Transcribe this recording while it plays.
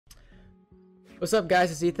What's up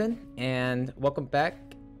guys, it's Ethan and welcome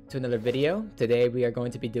back to another video. Today we are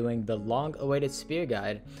going to be doing the long-awaited spear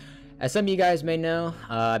guide. As some of you guys may know,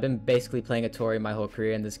 I've been basically playing Atori my whole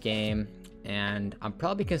career in this game, and I'm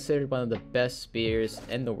probably considered one of the best spears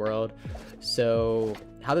in the world. So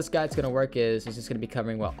how this guide's going to work is it's just going to be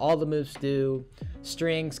covering what all the moves do,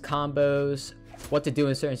 strings, combos, what to do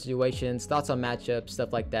in certain situations, thoughts on matchups,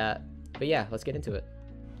 stuff like that. But yeah, let's get into it.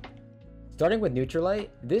 Starting with NLIGHT,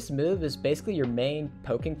 this move is basically your main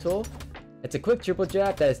poking tool. It's a quick triple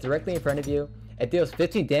jab that is directly in front of you. It deals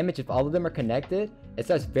 15 damage if all of them are connected. It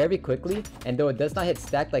starts very quickly, and though it does not hit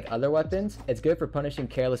stacked like other weapons, it's good for punishing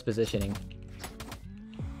careless positioning.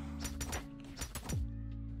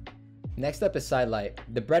 Next up is SAIR,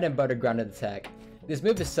 the bread and butter grounded attack. This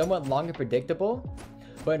move is somewhat long and predictable,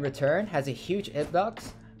 but in return has a huge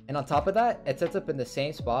hitbox, and on top of that, it sets up in the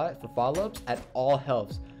same spot for follow-ups at all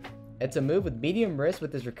healths. It's a move with medium risk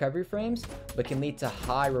with its recovery frames, but can lead to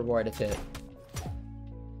high reward if hit.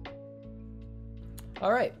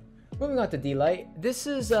 Alright, moving on to DLIGHT. This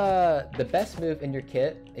is the best move in your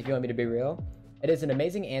kit, if you want me to be real. It is an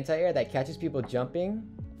amazing anti-air that catches people jumping,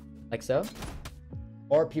 like so,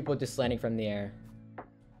 or people just landing from the air.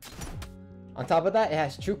 On top of that, it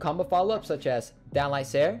has true combo follow-ups such as DLIGHT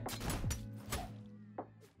SAIR,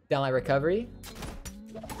 DLIGHT recovery,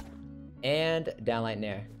 and DLIGHT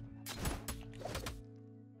NAIR.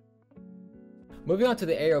 Moving on to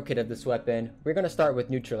the aerial kit of this weapon, we're going to start with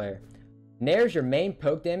neutral air. NAIR is your main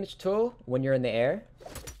poke damage tool when you're in the air.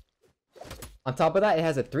 On top of that, it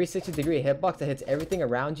has a 360-degree hitbox that hits everything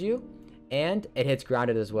around you, and it hits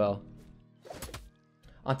grounded as well.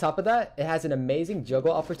 On top of that, it has an amazing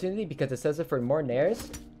juggle opportunity because it sets up for more NAIRs,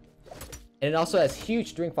 and it also has huge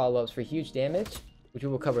string follow-ups for huge damage, which we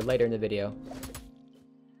will cover later in the video.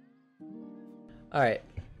 Alright,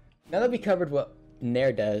 now that we covered what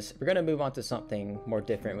NAIR does, we're going to move on to something more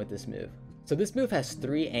different with this move. So this move has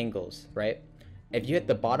 3 angles, right? If you hit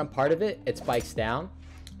the bottom part of it, it spikes down.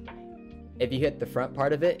 If you hit the front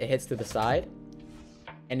part of it, it hits to the side.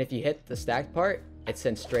 And if you hit the stacked part, it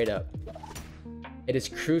sends straight up. It is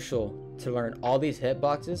crucial to learn all these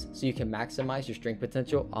hitboxes so you can maximize your string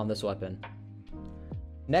potential on this weapon.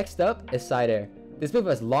 Next up is SAIR. This move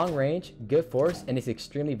has long range, good force, and is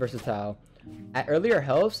extremely versatile. At earlier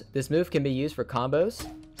healths, this move can be used for combos,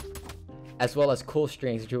 as well as cool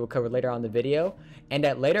strings, which we will cover later on in the video. And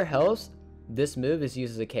at later healths, this move is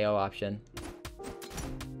used as a KO option.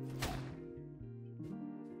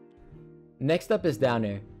 Next up is down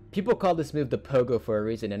air. People call this move the pogo for a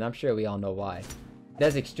reason, and I'm sure we all know why. It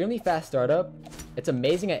has extremely fast startup, it's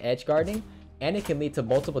amazing at edge guarding, and it can lead to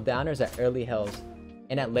multiple downers at early healths.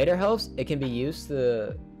 And at later healths, it can be used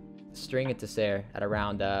to string it to SAIR at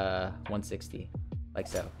around 160, like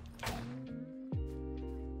so.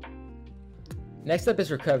 Next up is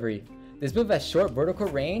recovery. This move has short vertical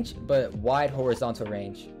range, but wide horizontal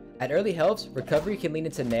range. At early healths, recovery can lead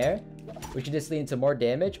into NAIR, which can just lead into more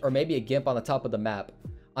damage, or maybe a gimp on the top of the map.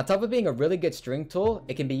 On top of being a really good string tool,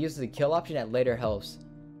 it can be used as a kill option at later healths.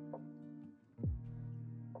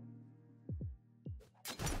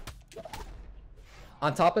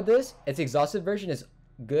 On top of this, its exhausted version is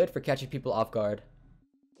good for catching people off guard.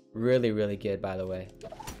 Really, really good, by the way.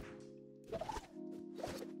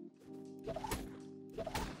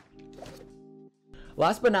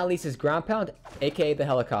 Last but not least is ground pound, aka the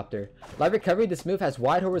helicopter. Like recovery, this move has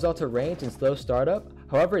wide horizontal range and slow startup.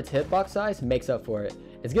 However, its hitbox size makes up for it.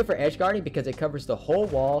 It's good for edge guarding because it covers the whole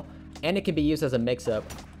wall, and it can be used as a mix-up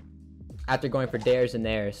after going for DAIRs and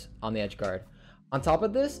NAIRs on the edge guard. On top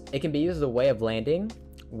of this, it can be used as a way of landing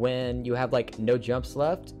when you have like no jumps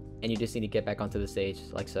left and you just need to get back onto the stage,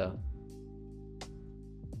 like so.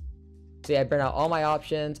 See, I burn out all my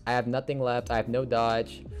options, I have nothing left, I have no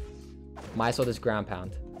dodge. Might as well just ground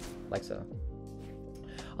pound, like so.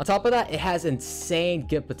 On top of that, it has insane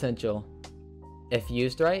gimp potential if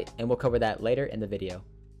used right, and we'll cover that later in the video.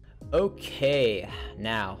 Okay,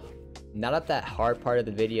 now that hard part of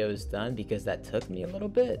the video is done, because that took me a little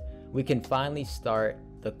bit, we can finally start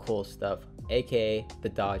the cool stuff, aka the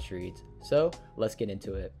dodge reads. So let's get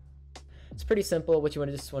into it. It's pretty simple. What you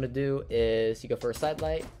just want to do is you go for a side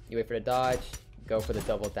light, you wait for the dodge, go for the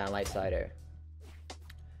double down light SAIR.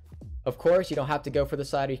 Of course, you don't have to go for the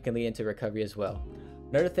SAIR, you can lead into recovery as well.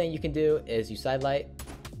 Another thing you can do is you side light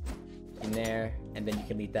in there, and then you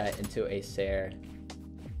can lead that into a SAIR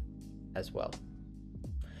as well.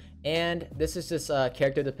 And this is just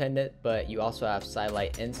character dependent, but you also have side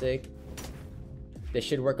light Insig. This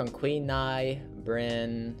should work on Queen, Nai,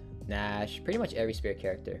 Bryn, Nash, pretty much every spear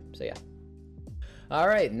character, so yeah.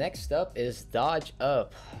 Alright, next up is dodge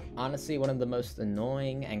up. Honestly, one of the most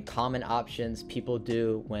annoying and common options people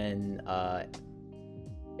do when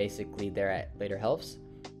basically they're at later healths.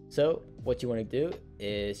 So what you want to do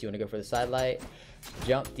is you want to go for the side light,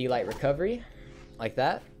 jump, D-light, recovery, like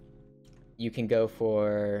that. You can go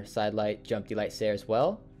for side light, jump, D-light, SAIR as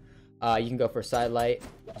well. You can go for side light,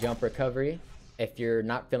 jump, recovery if you're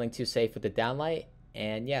not feeling too safe with the down light.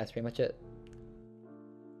 And yeah, that's pretty much it.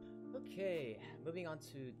 Okay, moving on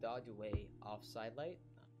to dodge away off side light.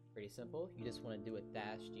 Pretty simple. You just want to do a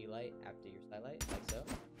dash D-light after your side light, like so.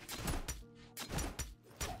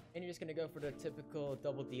 And you're just going to go for the typical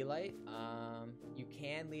double D-light. You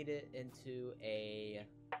can lead it into a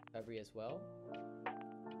recovery as well.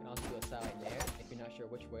 You can also do a side light NAIR if you're not sure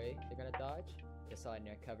which way you're going to dodge. The side light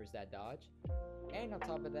NAIR covers that dodge. And on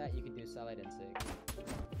top of that, you can do side light insig.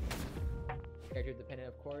 Character dependent,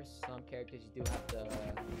 of course. Some characters you do have to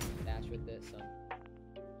dash with it, some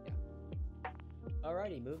yeah.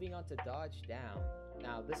 Alrighty, moving on to dodge down.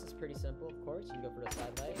 Now this is pretty simple, of course. You can go for the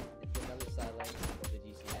side light, into another side light, for the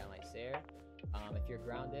GC down light SAIR. If you're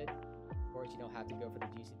grounded, of course you don't have to go for the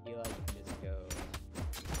GC D-light, you can just go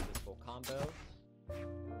this full combo.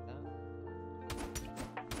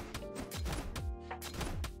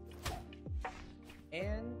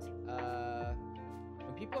 And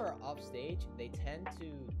when people are off stage, they tend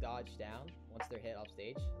to dodge down once they're hit off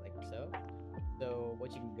stage, like so. So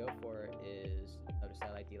what you can go for is another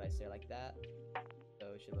side light, D-light, SAIR like that. So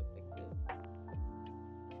it should look like this.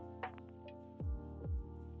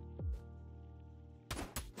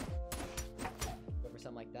 Go for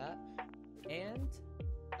something like that. And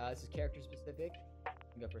this is character specific. You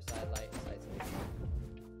can go for side light, side light.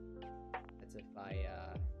 That's if I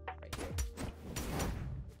right here.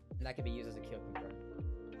 And that can be used as a kill confirm.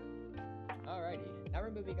 Alrighty, now we're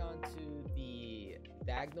moving on to the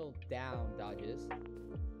diagonal down dodges.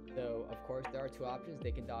 So of course there are two options.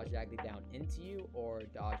 They can dodge diagonally down into you or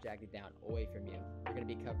dodge diagonally down away from you. We're going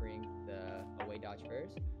to be covering the away dodge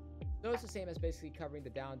first. So it's the same as basically covering the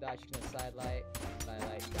down dodge. You can side light, down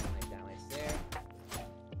light, SAIR.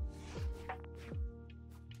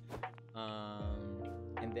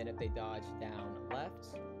 And then if they dodge down left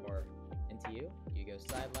or into you, you go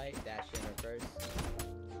side light, dash in, reverse,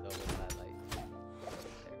 double side light, there,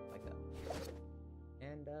 like that.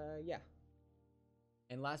 And yeah.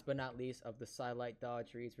 And last but not least of the side light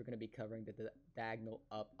dodge reads, we're going to be covering the diagonal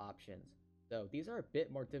up options. So these are a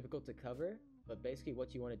bit more difficult to cover, but basically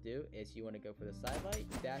what you want to do is you want to go for the side light,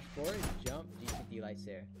 dash forward, jump, GC D-light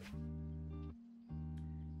SAIR.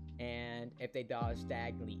 And if they dodge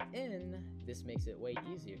diagonally in, this makes it way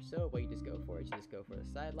easier. So what you just go for is you just go for the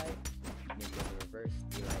side light, and then go for reverse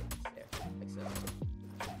D-light SAIR, like so.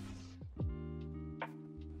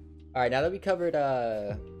 Alright, now that we covered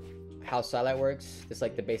how side light works, just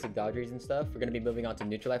like the basic dodge reads and stuff, we're going to be moving on to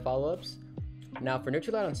neutral light follow-ups. Now for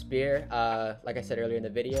neutral light on spear, like I said earlier in the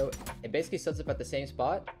video, it basically sets up at the same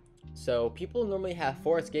spot. So people normally have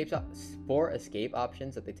four escape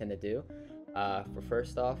options that they tend to do. For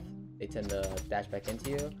first off, they tend to dash back into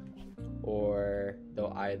you, or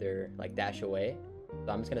they'll either like dash away.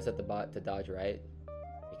 So I'm just gonna set the bot to dodge right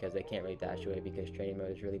because they can't really dash away because training mode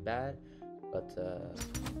is really bad. But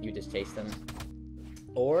you just chase them,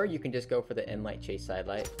 or you can just go for the NLIGHT chase side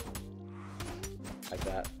light like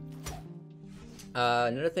that.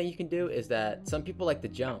 Another thing you can do is that some people like to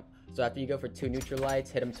jump. So after you go for two neutral lights,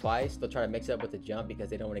 hit them twice, they'll try to mix it up with the jump because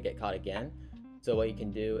they don't want to get caught again. So what you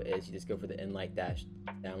can do is you just go for the NLIGHT dash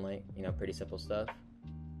down light, you know, pretty simple stuff.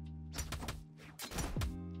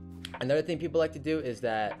 Another thing people like to do is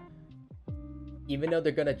that even though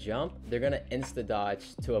they're gonna jump, they're gonna insta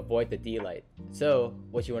dodge to avoid the D-light. So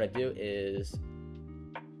what you want to do is,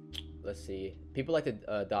 let's see, people like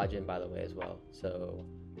to dodge in, by the way, as well. So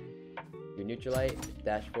your neutral light,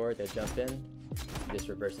 dash forward, they'll jump in, just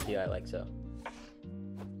reverse the D-light like so.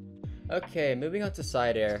 Okay, moving on to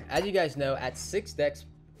side air. As you guys know, at 6 dex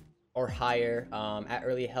or higher, at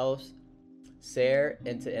early health, SAIR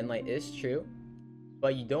into NLIGHT is true,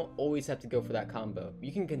 but you don't always have to go for that combo.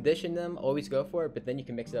 You can condition them, always go for it, but then you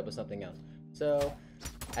can mix it up with something else. So,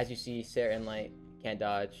 as you see, SAIR, NLIGHT, can't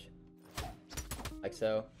dodge, like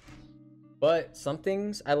so. But some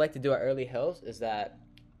things I like to do at early health is that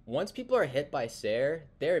once people are hit by SAIR,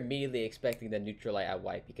 they're immediately expecting the neutral light at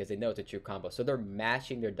white because they know it's a true combo. So they're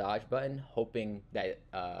mashing their dodge button, hoping that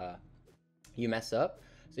you mess up.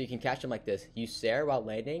 So you can catch them like this. You SAIR while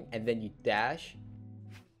landing, and then you dash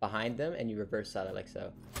behind them, and you reverse side like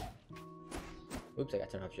so. Oops, I got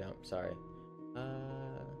turned off jump. Sorry.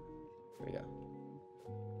 Here we go.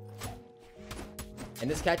 And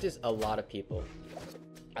this catches a lot of people.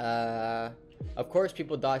 Of course,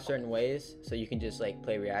 people dodge certain ways, so you can just like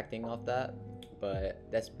play reacting off that. But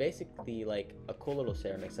that's basically like a cool little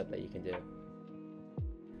SAIR mix-up that you can do.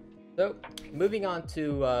 So, moving on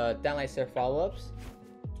to downlight SAIR follow-ups.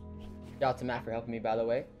 Shout out to Matt for helping me, by the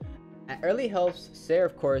way. At early helps, SAIR,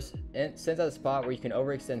 of course, sends out a spot where you can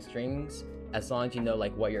overextend strings as long as you know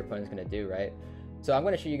like what your opponent's going to do, right? So I'm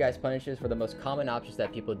going to show you guys punishes for the most common options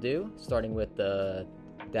that people do, starting with the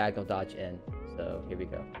diagonal dodge in. So here we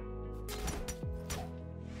go.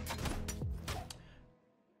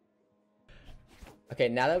 Okay,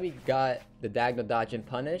 now that we got the diagonal dodge and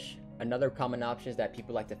punish, another common option is that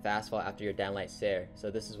people like to fast fall after your downlight SAIR. So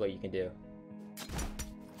this is what you can do.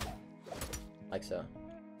 Like so.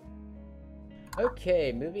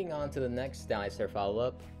 Okay, moving on to the next downlight SAIR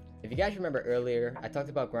follow-up. If you guys remember earlier, I talked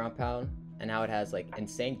about ground pound and how it has like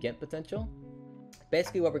insane gimp potential.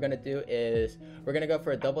 Basically what we're going to do is we're going to go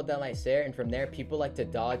for a double downlight SAIR, and from there people like to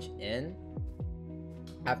dodge in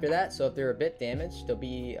after that. So if they're a bit damaged, they'll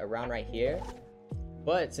be around right here.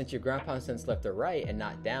 But since your ground pound sends left or right and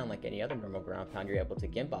not down like any other normal ground pound, you're able to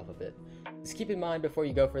gimp off of it. Just keep in mind before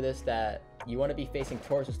you go for this that you want to be facing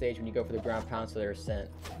towards the stage when you go for the ground pound, so they're sent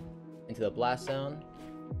into the blast zone.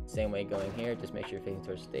 Same way going here, just make sure you're facing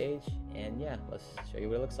towards the stage. And yeah, let's show you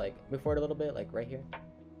what it looks like. Move forward a little bit, like right here.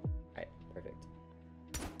 Alright, perfect.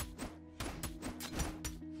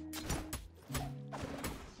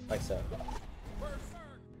 Like so.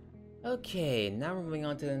 Okay, now we're moving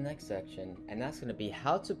on to the next section, and that's going to be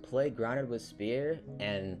how to play grounded with spear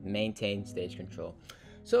and maintain stage control.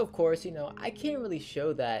 So of course, you know, I can't really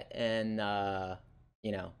show that in,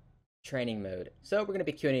 you know, training mode. So we're going to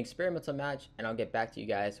be queuing an experimental match, and I'll get back to you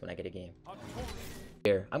guys when I get a game.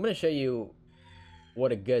 Here, I'm going to show you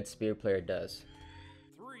what a good spear player does.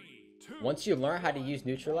 Once you learn how to use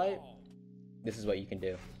neutral light, this is what you can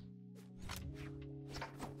do.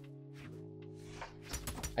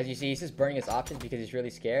 As you see, he's just burning his options because he's really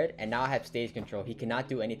scared, and now I have stage control. He cannot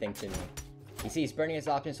do anything to me. You see, he's burning his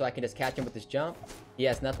options so I can just catch him with this jump. He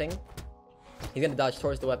has nothing. He's gonna dodge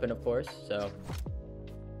towards the weapon, of course, so.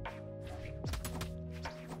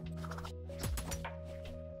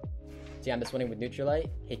 See, I'm just winning with neutral light.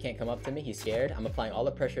 He can't come up to me. He's scared. I'm applying all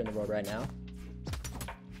the pressure in the world right now.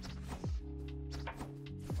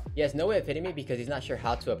 He has no way of hitting me because he's not sure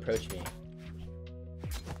how to approach me.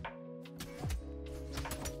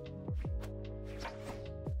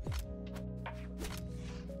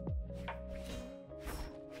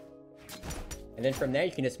 And then from there,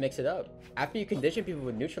 you can just mix it up. After you condition people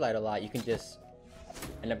with neutral light a lot, you can just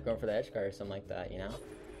end up going for the edge guard or something like that, you know?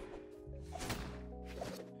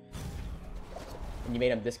 And you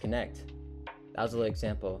made them disconnect. That was a little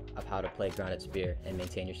example of how to play grounded spear and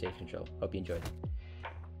maintain your stage control. Hope you enjoyed.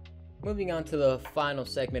 Moving on to the final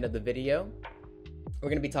segment of the video, we're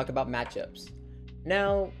going to be talking about matchups.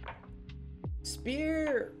 Now,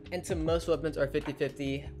 spear into most weapons are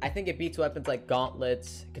 50-50. I think it beats weapons like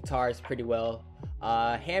gauntlets, guitars pretty well.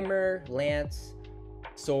 Hammer, lance,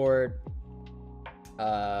 sword,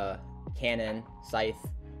 cannon, scythe,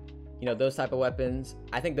 you know, those type of weapons.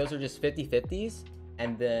 I think those are just 50-50s.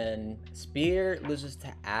 And then spear loses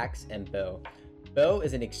to axe and bow. Bow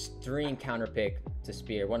is an extreme counter pick to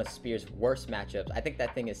spear, one of spear's worst matchups. I think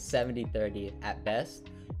that thing is 70-30 at best.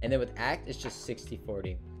 And then with axe, it's just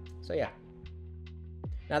 60-40. So yeah.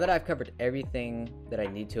 Now that I've covered everything that I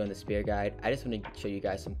need to in the spear guide, I just want to show you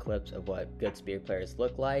guys some clips of what good spear players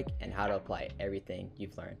look like and how to apply everything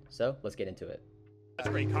you've learned. So let's get into it. That's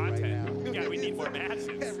great content. Right, yeah, we need more matches.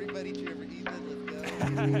 Everybody cheer for Ethan,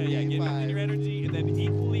 let's go. Yeah, give him your energy, and then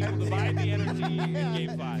equally we'll divide the energy in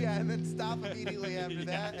game 5. Yeah, and then stop immediately after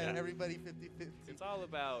that, yeah. And everybody 50-50. It's all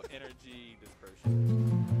about energy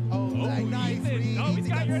dispersion. Oh, nice. Ethan. Oh, he's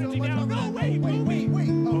got your energy now. No, wait. Okay.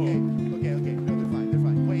 No, they're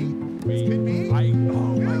fine. Wait. Spin me? Oh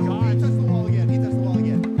my god. He touched the wall again.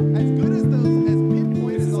 As good as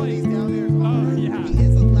pinpoint as all these down there are, yeah. he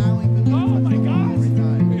is allowing them to Oh my gosh. every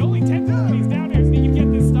time. Only 10 enemies down there so you can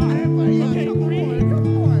get this stuff. Okay, 3.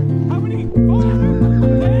 How many? 5?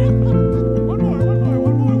 10? One more.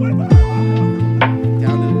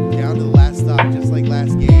 Down to the last stop, just like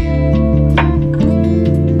last game.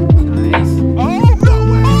 Nice. Oh, No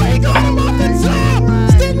way! He got him off the top!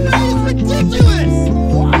 Stingray is ridiculous!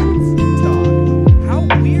 What? how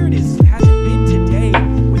weird has it been today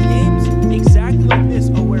with games exactly like this?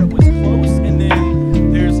 Oh, where it was close, and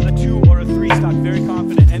then there's a 2 or a 3 stock, very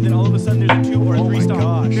confident, and then all of a sudden there's a 2 or a 3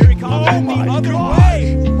 stock, very confident the other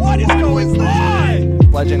way. What is going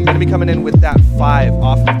on? Legend gonna be coming in with that 5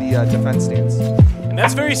 off of the defense stance. And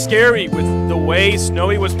That's very scary with the way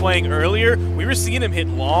Snowy was playing earlier. We were seeing him hit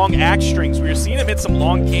long axe strings. We were seeing him hit some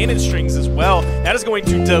long cannon strings as well. That is going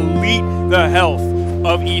to delete the health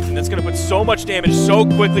of Ethan. That's going to put so much damage so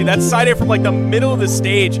quickly. That side air from like the middle of the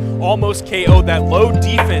stage almost KO'd. That low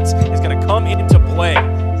defense is going to come into play. A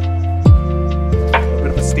bit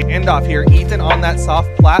of a standoff here. Ethan on that soft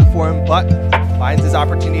platform, but finds his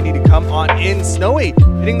opportunity to come on in. Snowy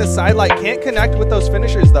hitting the side light. Can't connect with those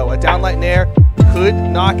finishers though. A downlight Nair could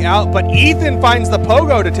knock out, but Ethan finds the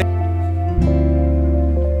pogo to take